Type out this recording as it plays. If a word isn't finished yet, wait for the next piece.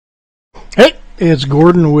It's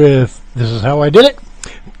Gordon with This Is How I Did It.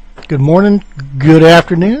 Good morning, good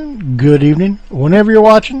afternoon, good evening, whenever you're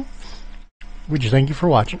watching. We just thank you for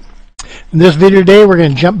watching. In this video today, we're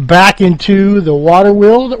going to jump back into the water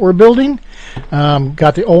wheel that we're building.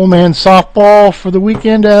 Got the old man softball for the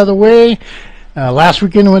weekend out of the way. Last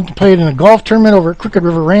weekend I went and played in a golf tournament over at Crooked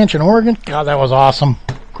River Ranch in Oregon. God, that was awesome.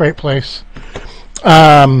 Great place.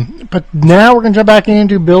 But now we're going to jump back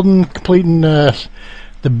into completing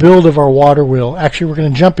the build of our water wheel. Actually, we're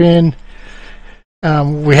going to jump in.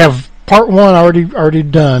 We have part one already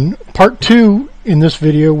done. Part two in this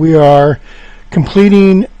video, we are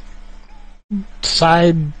completing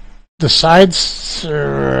the sides.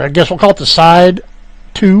 I guess we'll call it the side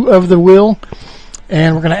two of the wheel,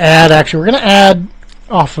 and we're going to add. Actually, we're going to add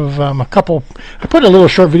off of a couple. I put a little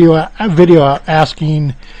short video out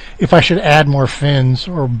asking if I should add more fins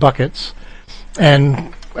or buckets,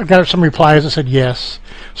 and I got some replies that said yes.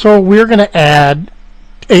 So we're going to add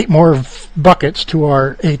 8 more buckets to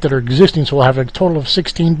our 8 that are existing, so we'll have a total of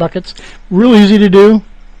 16 buckets. Real easy to do.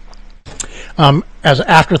 As an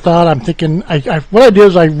afterthought, I'm thinking what I did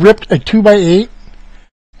is I ripped a 2x8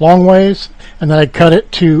 long ways, and then I cut it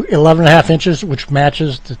to 11.5 inches, which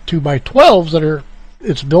matches the 2x12s that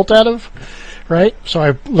it's built out of, right? So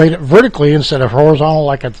I laid it vertically instead of horizontal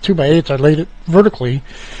like at the 2x8s. I laid it vertically.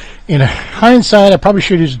 In hindsight, I probably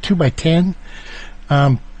should use a 2x10,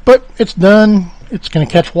 but it's done. It's going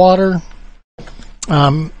to catch water.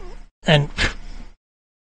 And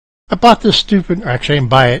I bought this stupid, or actually I didn't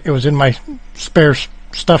buy it. It was in my spare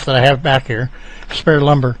stuff that I have back here, spare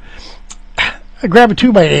lumber. I grab a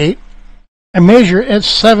 2x8. I measure it at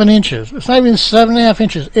 7 inches. It's not even 7.5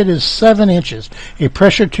 inches. It is 7 inches. A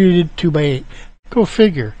pressure-treated 2x8. Go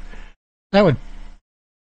figure. That would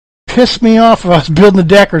piss me off if I was building a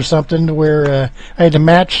deck or something to where I had to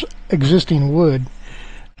match existing wood.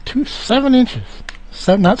 7 inches.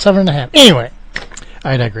 Not 7.5. Anyway,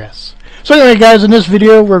 I digress. So anyway, guys, in this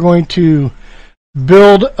video, we're going to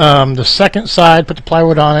build the second side, put the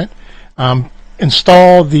plywood on it,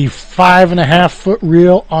 install the 5.5 foot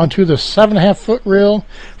reel onto the 7.5 foot reel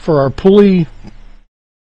for our pulley,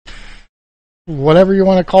 whatever you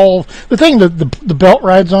want to call the thing that the belt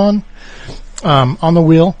rides on the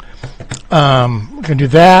wheel. We're going to do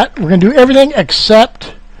that. We're going to do everything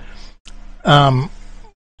except I'm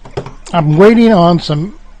waiting on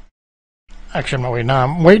some. Actually, I'm not waiting now.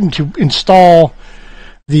 I'm waiting to install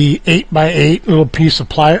the 8x8 little piece of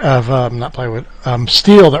not plywood,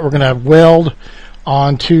 steel that we're going to weld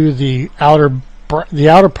onto the outer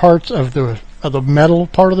parts of the metal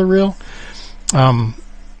part of the reel.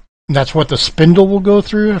 That's what the spindle will go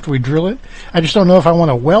through after we drill it. I just don't know if I want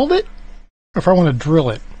to weld it or if I want to drill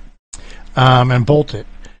it and bolt it.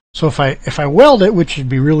 So if I weld it, which should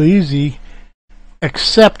be really easy,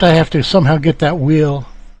 except I have to somehow get that wheel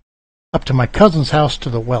up to my cousin's house to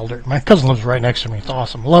the welder. My cousin lives right next to me. It's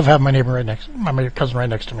awesome. Love having my cousin right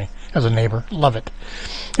next to me as a neighbor. Love it.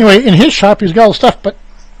 Anyway, in his shop, he's got all the stuff, but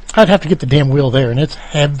I'd have to get the damn wheel there, and it's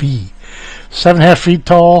heavy. 7.5 feet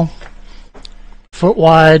tall, foot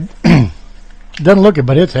wide. Doesn't look it,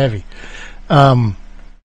 but it's heavy.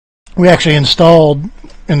 We actually installed,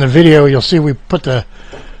 in the video, you'll see we put the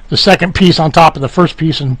second piece on top of the first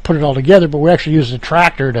piece and put it all together, but we actually used a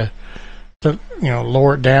tractor to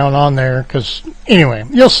lower it down on there, because anyway,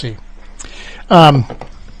 you'll see. So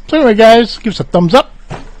anyway, guys, give us a thumbs up,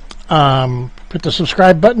 hit the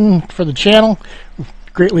subscribe button for the channel. We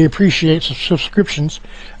greatly appreciate subscriptions.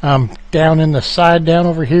 Down in the side down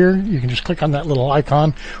over here, you can just click on that little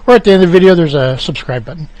icon, or at the end of the video there's a subscribe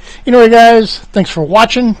button. Anyway, guys, thanks for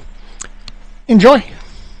watching. Enjoy.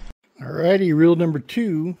 Alrighty, reel number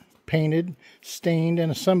 2 painted, stained,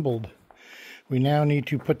 and assembled. We now need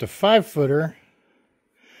to put the 5-footer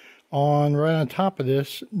on right on top of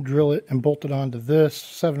this, drill it, and bolt it onto this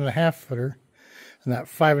 7.5 footer. And that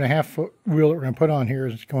 5.5 foot wheel that we're going to put on here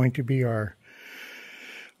is going to be our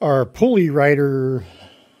pulley rider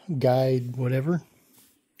guide, whatever.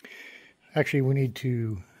 Actually, we need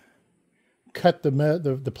to cut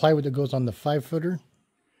the plywood that goes on the 5-footer.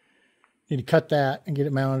 Need to cut that and get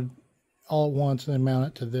it mounted all at once, and then mount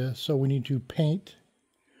it to this. So we need to paint.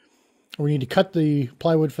 We need to cut the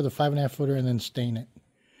plywood for the 5.5 footer and then stain it.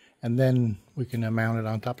 And then we can mount it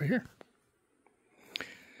on top of here.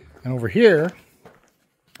 And over here,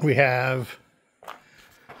 we have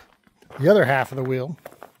the other half of the wheel.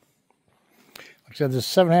 Like I said, this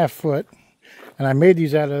is 7.5 foot. And I made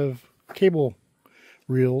these out of cable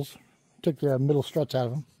reels. Took the middle struts out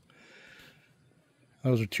of them.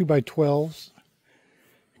 Those are 2x12s.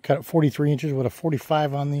 Cut it 43 inches with a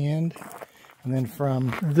 45 on the end. And then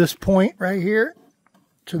from this point right here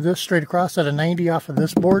to this straight across at a 90 off of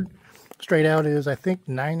this board. Straight out is, I think,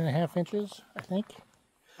 9.5 inches, I think,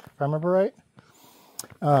 if I remember right.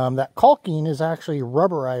 That caulking is actually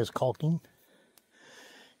rubberized caulking.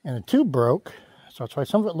 And the tube broke, so that's why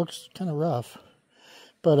some of it looks kind of rough.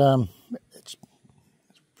 But it's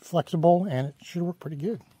flexible and it should work pretty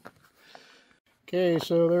good. Okay,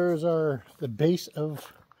 so there's the basic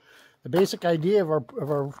idea of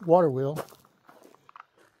our water wheel.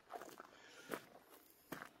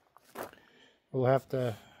 We'll have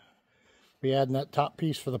to be adding that top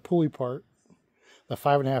piece for the pulley part, the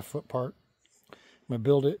 5.5 foot part. I'm gonna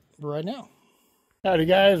build it right now. Howdy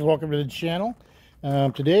guys, welcome to the channel.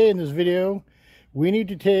 Today in this video, we need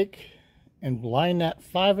to take and line that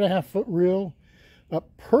 5.5 foot reel up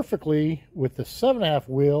perfectly with the 7.5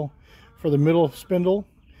 wheel for the middle spindle.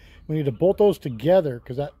 We need to bolt those together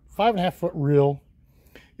because that 5.5 foot reel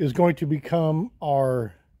is going to become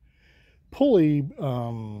our pulley,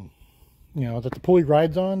 that the pulley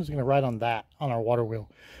rides on. Is going to ride on that, on our water wheel.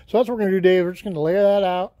 So that's what we're going to do today. We're just going to lay that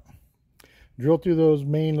out, drill through those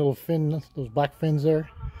main little fins, those black fins there,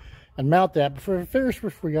 and mount that. But first,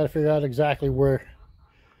 we got to figure out exactly where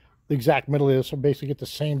the exact middle is. So basically get the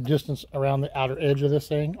same distance around the outer edge of this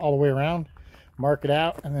thing all the way around, mark it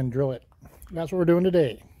out, and then drill it. That's what we're doing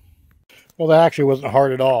today. Well, that actually wasn't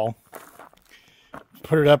hard at all.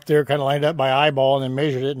 Put it up there, kind of lined up by eyeball, and then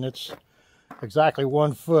measured it, and it's exactly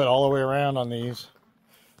 1 foot all the way around on these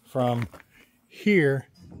from here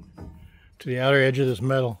to the outer edge of this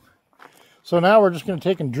metal. So now we're just going to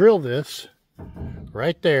take and drill this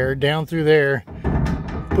right there, down through there,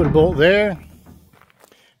 put a bolt there,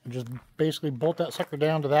 and just basically bolt that sucker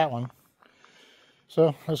down to that one.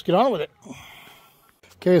 So let's get on with it.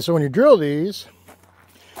 Okay, so when you drill these,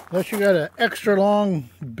 unless you got an extra long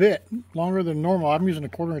bit, longer than normal, I'm using a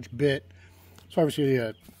 1/4 inch bit, so obviously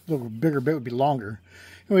a little bigger bit would be longer.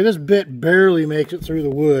 Anyway, this bit barely makes it through the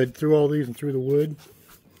wood, through all these and through the wood,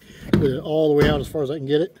 all the way out as far as I can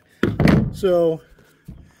get it. So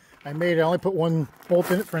I only put one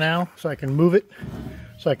bolt in it for now, so I can move it,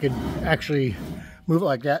 so I could actually move it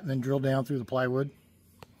like that and then drill down through the plywood.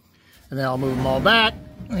 And then I'll move them all back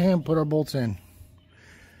and put our bolts in.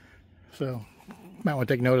 So might want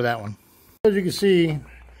to take note of that one. As you can see,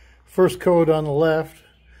 first coat on the left,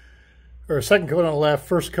 or second coat on the left,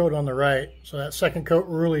 first coat on the right. So that second coat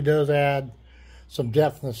really does add some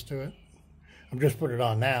depthness to it. I'm just putting it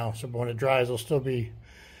on now, so when it dries, it'll still be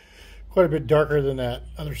quite a bit darker than that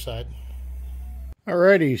other side.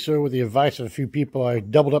 Alrighty, so with the advice of a few people, I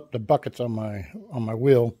doubled up the buckets on my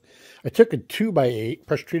wheel. I took a 2x8,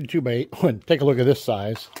 pressure treated 2x8. Take a look at this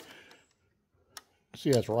size.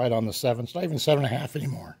 See, that's right on the 7. It's not even 7.5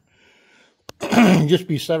 anymore. It used to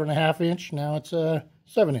be 7.5 inch. Now it's a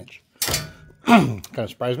 7 inch. Kind of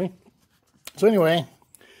surprised me. So anyway,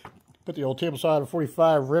 put the old table saw out of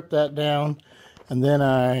 45, rip that down, and then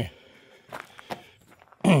I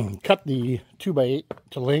cut the 2x8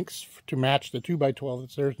 to lengths to match the 2x12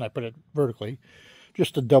 that's there, and I put it vertically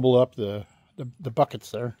just to double up the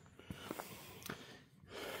buckets there.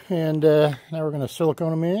 And now we're going to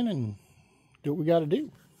silicone them in and do what we got to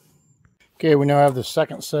do. Okay, we now have the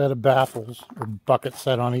second set of baffles or buckets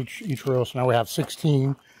set on each row. So now we have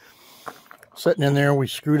 16 sitting in there. We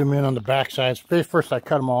screwed them in on the back sides. First I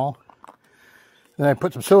cut them all. Then I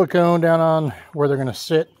put some silicone down on where they're going to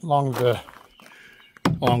sit along this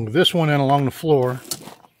one and along the floor.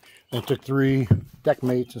 I took 3 deck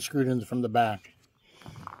mates and screwed in from the back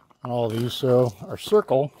on all of these. So our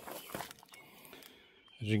circle,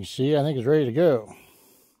 as you can see, I think is ready to go.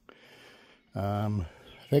 I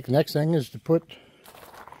think the next thing is to put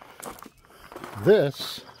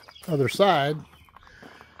this other side,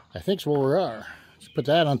 I think is where we are. Let's put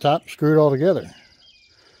that on top, screw it all together.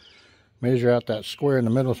 Measure out that square in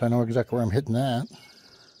the middle so I know exactly where I'm hitting that.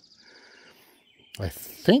 I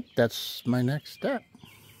think that's my next step.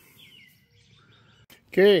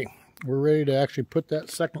 Okay, we're ready to actually put that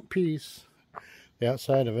second piece, the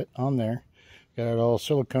outside of it, on there. Got it all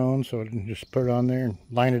silicone, so I can just put it on there and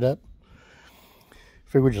line it up.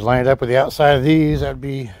 If we would just line it up with the outside of these, that'd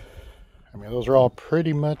be, I mean, those are all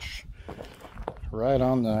pretty much right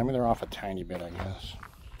on the, I mean, they're off a tiny bit, I guess.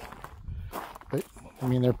 But, I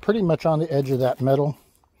mean, they're pretty much on the edge of that metal,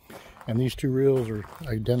 and these 2 reels are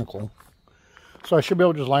identical. So I should be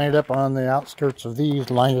able to just line it up on the outskirts of these,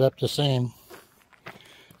 line it up the same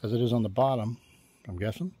as it is on the bottom, I'm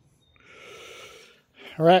guessing.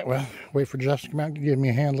 All right, well, wait for Justin to come out and give me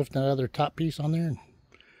a hand lifting that other top piece on there and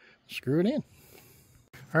screw it in.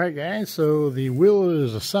 All right, guys, so the wheel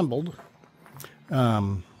is assembled.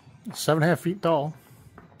 7.5 feet tall.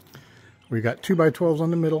 We got 2x12s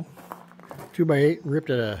on the middle, 2x8 ripped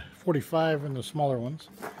at a 45 in the smaller ones.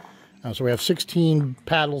 So we have 16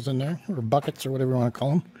 paddles in there, or buckets, or whatever you want to call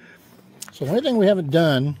them. So the only thing we haven't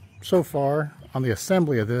done so far on the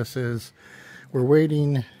assembly of this is we're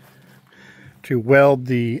waiting to weld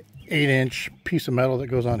the 8-inch piece of metal that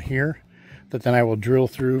goes on here, that then I will drill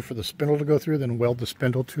through for the spindle to go through, then weld the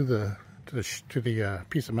spindle to the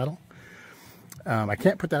piece of metal. I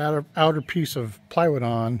can't put that outer piece of plywood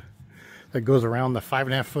on that goes around the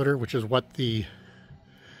 5.5 footer, which is what the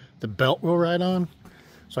belt will ride on.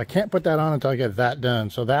 So I can't put that on until I get that done.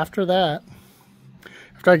 So after that,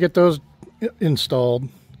 after I get those installed,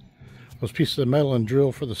 those pieces of metal and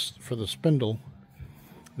drill for the spindle,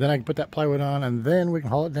 then I can put that plywood on, and then we can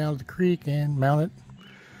haul it down to the creek and mount it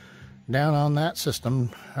down on that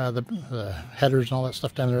system, the headers and all that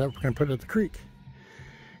stuff down there that we're going to put at the creek.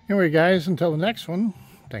 Anyway, guys, until the next one,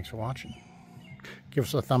 thanks for watching. Give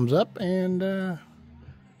us a thumbs up and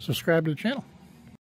subscribe to the channel.